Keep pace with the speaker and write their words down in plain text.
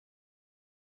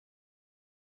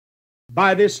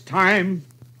By this time,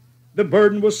 the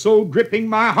burden was so gripping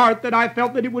my heart that I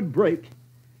felt that it would break.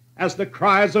 As the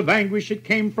cries of anguish that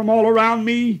came from all around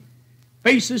me,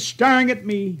 faces staring at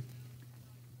me,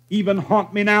 even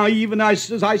haunt me now, even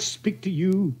as I speak to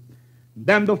you.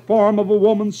 Then the form of a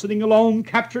woman sitting alone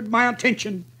captured my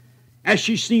attention, as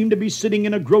she seemed to be sitting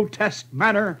in a grotesque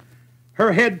manner,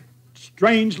 her head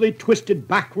strangely twisted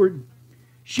backward.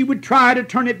 She would try to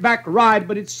turn it back right,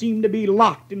 but it seemed to be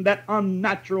locked in that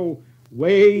unnatural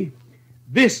way.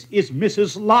 "This is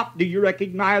Mrs. Lot. Do you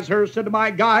recognize her?" said my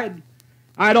guide.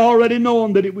 I had already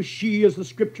known that it was she as the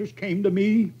scriptures came to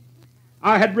me.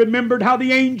 I had remembered how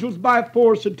the angels by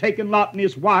force had taken Lot and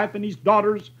his wife and his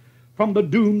daughters from the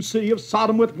doomed city of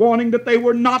Sodom with warning that they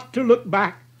were not to look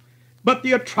back. But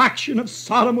the attraction of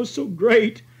Sodom was so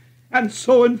great and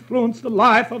so influenced the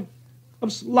life of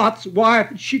Lot's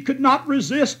wife, she could not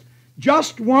resist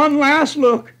just one last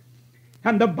look.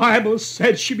 And the Bible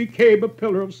said she became a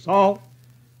pillar of salt.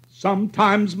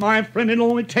 Sometimes, my friend, it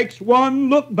only takes one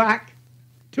look back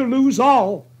to lose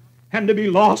all and to be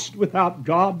lost without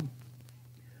God.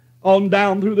 On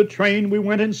down through the train we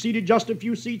went and seated just a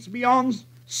few seats beyond.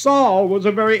 Saul was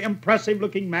a very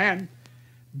impressive-looking man,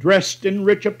 dressed in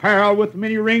rich apparel with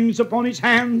many rings upon his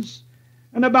hands,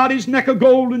 and about his neck a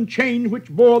golden chain which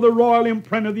bore the royal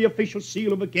imprint of the official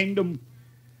seal of a kingdom.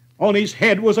 On his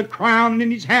head was a crown, and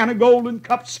in his hand a golden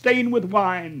cup stained with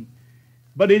wine.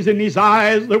 But as in his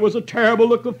eyes there was a terrible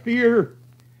look of fear,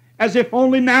 as if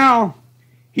only now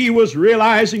he was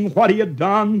realizing what he had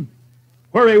done,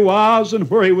 where he was and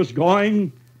where he was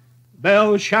going.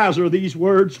 Belshazzar, these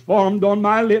words formed on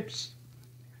my lips.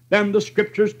 Then the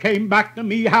scriptures came back to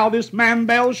me how this man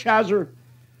Belshazzar,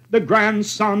 the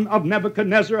grandson of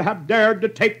Nebuchadnezzar, had dared to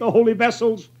take the holy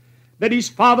vessels that his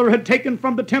father had taken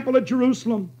from the temple at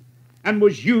Jerusalem and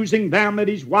was using them at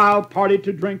his wild party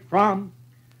to drink from.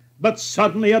 But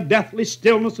suddenly a deathly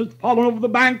stillness had fallen over the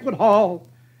banquet hall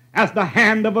as the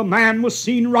hand of a man was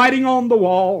seen writing on the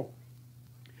wall.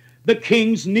 The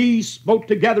king's knees smote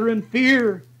together in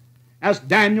fear as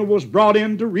Daniel was brought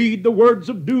in to read the words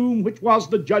of doom, which was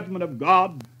the judgment of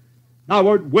God. Thou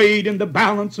art weighed in the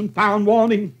balance and found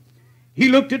wanting. He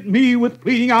looked at me with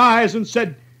pleading eyes and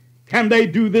said, "Can they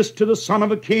do this to the son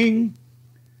of a king?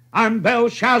 I'm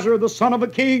Belshazzar, the son of a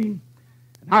king."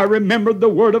 And I remembered the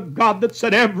word of God that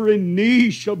said, "Every knee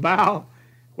shall bow,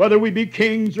 whether we be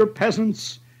kings or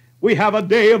peasants. We have a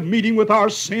day of meeting with our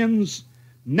sins."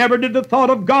 Never did the thought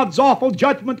of God's awful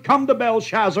judgment come to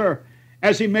Belshazzar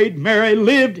as he made merry,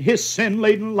 lived his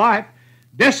sin-laden life,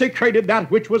 desecrated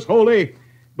that which was holy.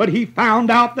 But he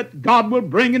found out that God will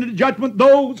bring into judgment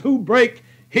those who break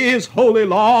his holy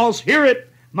laws. Hear it,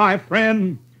 my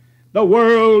friend. The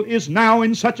world is now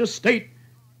in such a state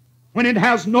when it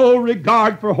has no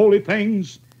regard for holy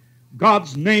things.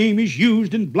 God's name is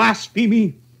used in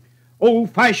blasphemy.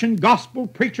 Old-fashioned gospel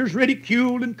preachers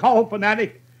ridiculed and called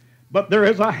fanatic. But there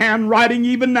is a handwriting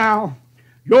even now,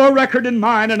 your record and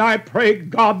mine, and I pray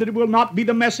God that it will not be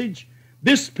the message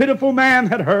this pitiful man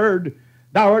had heard.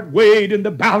 Thou art weighed in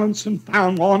the balance and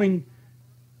found wanting.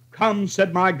 "Come,"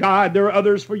 said my guide, "there are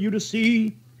others for you to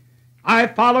see." I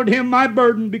followed him, my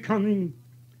burden becoming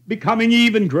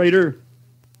even greater.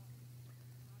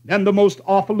 Then the most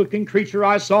awful-looking creature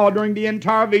I saw during the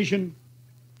entire vision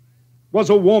was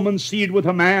a woman seated with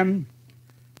a man.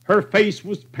 Her face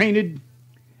was painted,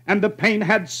 and the paint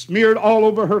had smeared all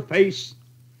over her face.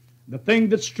 The thing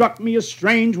that struck me as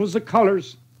strange was the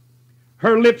colors.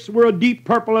 Her lips were a deep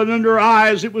purple, and under her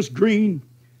eyes it was green.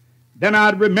 Then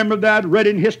I'd remembered that I'd read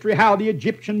in history how the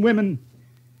Egyptian women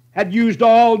had used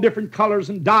all different colors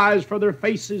and dyes for their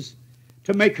faces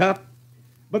to make up.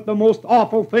 But the most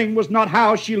awful thing was not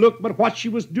how she looked, but what she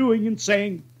was doing and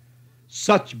saying.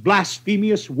 Such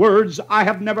blasphemous words I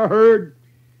have never heard.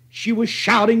 She was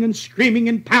shouting and screaming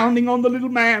and pounding on the little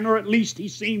man, or at least he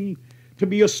seemed to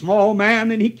be a small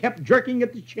man, and he kept jerking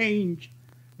at the chains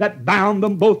that bound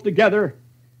them both together.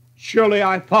 Surely,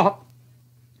 I thought,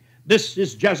 this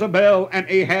is Jezebel and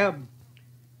Ahab.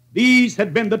 These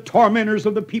had been the tormentors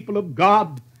of the people of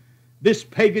God. This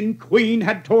pagan queen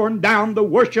had torn down the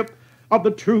worship of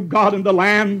the true God in the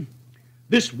land.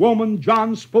 This woman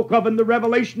John spoke of in the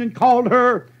Revelation and called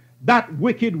her that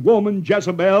wicked woman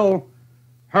Jezebel.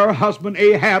 Her husband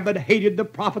Ahab had hated the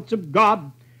prophets of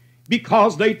God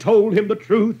because they told him the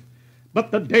truth.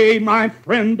 But the day, my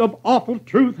friend, of awful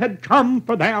truth had come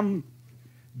for them,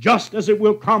 just as it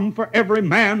will come for every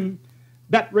man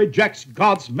that rejects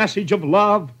God's message of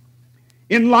love.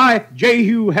 In life,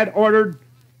 Jehu had ordered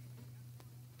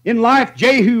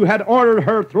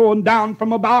her thrown down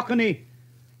from a balcony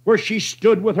where she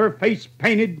stood with her face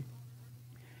painted.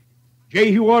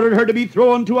 Jehu ordered her to be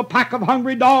thrown to a pack of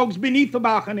hungry dogs beneath the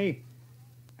balcony,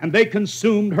 and they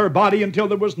consumed her body until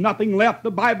there was nothing left,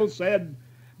 the Bible said,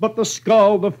 but the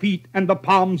skull, the feet, and the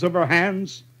palms of her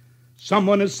hands.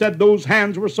 Someone has said those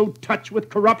hands were so touched with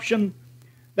corruption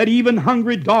that even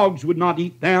hungry dogs would not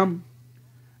eat them.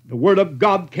 The word of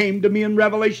God came to me in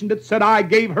Revelation that said, I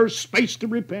gave her space to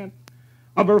repent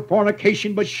of her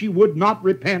fornication, but she would not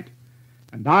repent.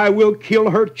 And I will kill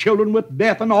her children with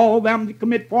death, and all them that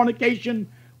commit fornication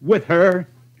with her.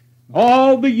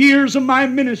 All the years of my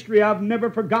ministry, I've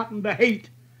never forgotten the hate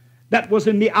that was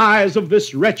in the eyes of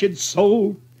this wretched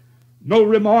soul. No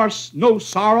remorse, no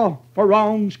sorrow for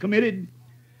wrongs committed.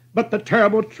 But the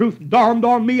terrible truth dawned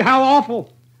on me, how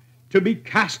awful to be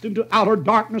cast into outer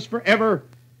darkness forever,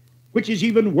 which is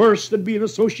even worse than being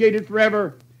associated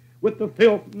forever with the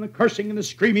filth and the cursing and the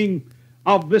screaming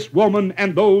of this woman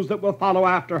and those that will follow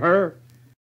after her.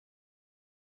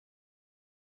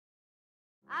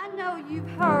 I know you've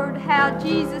heard how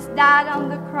Jesus died on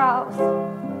the cross,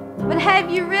 but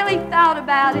have you really thought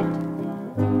about it?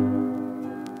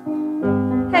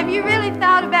 Have you really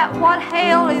thought about what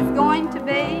hell is going to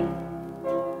be?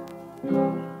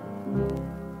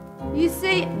 You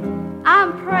see,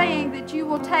 I'm praying that you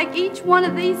will take each one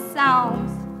of these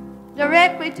songs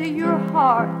directly to your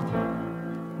heart.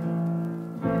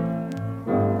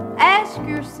 Ask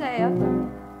yourself,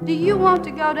 do you want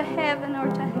to go to heaven or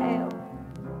to hell?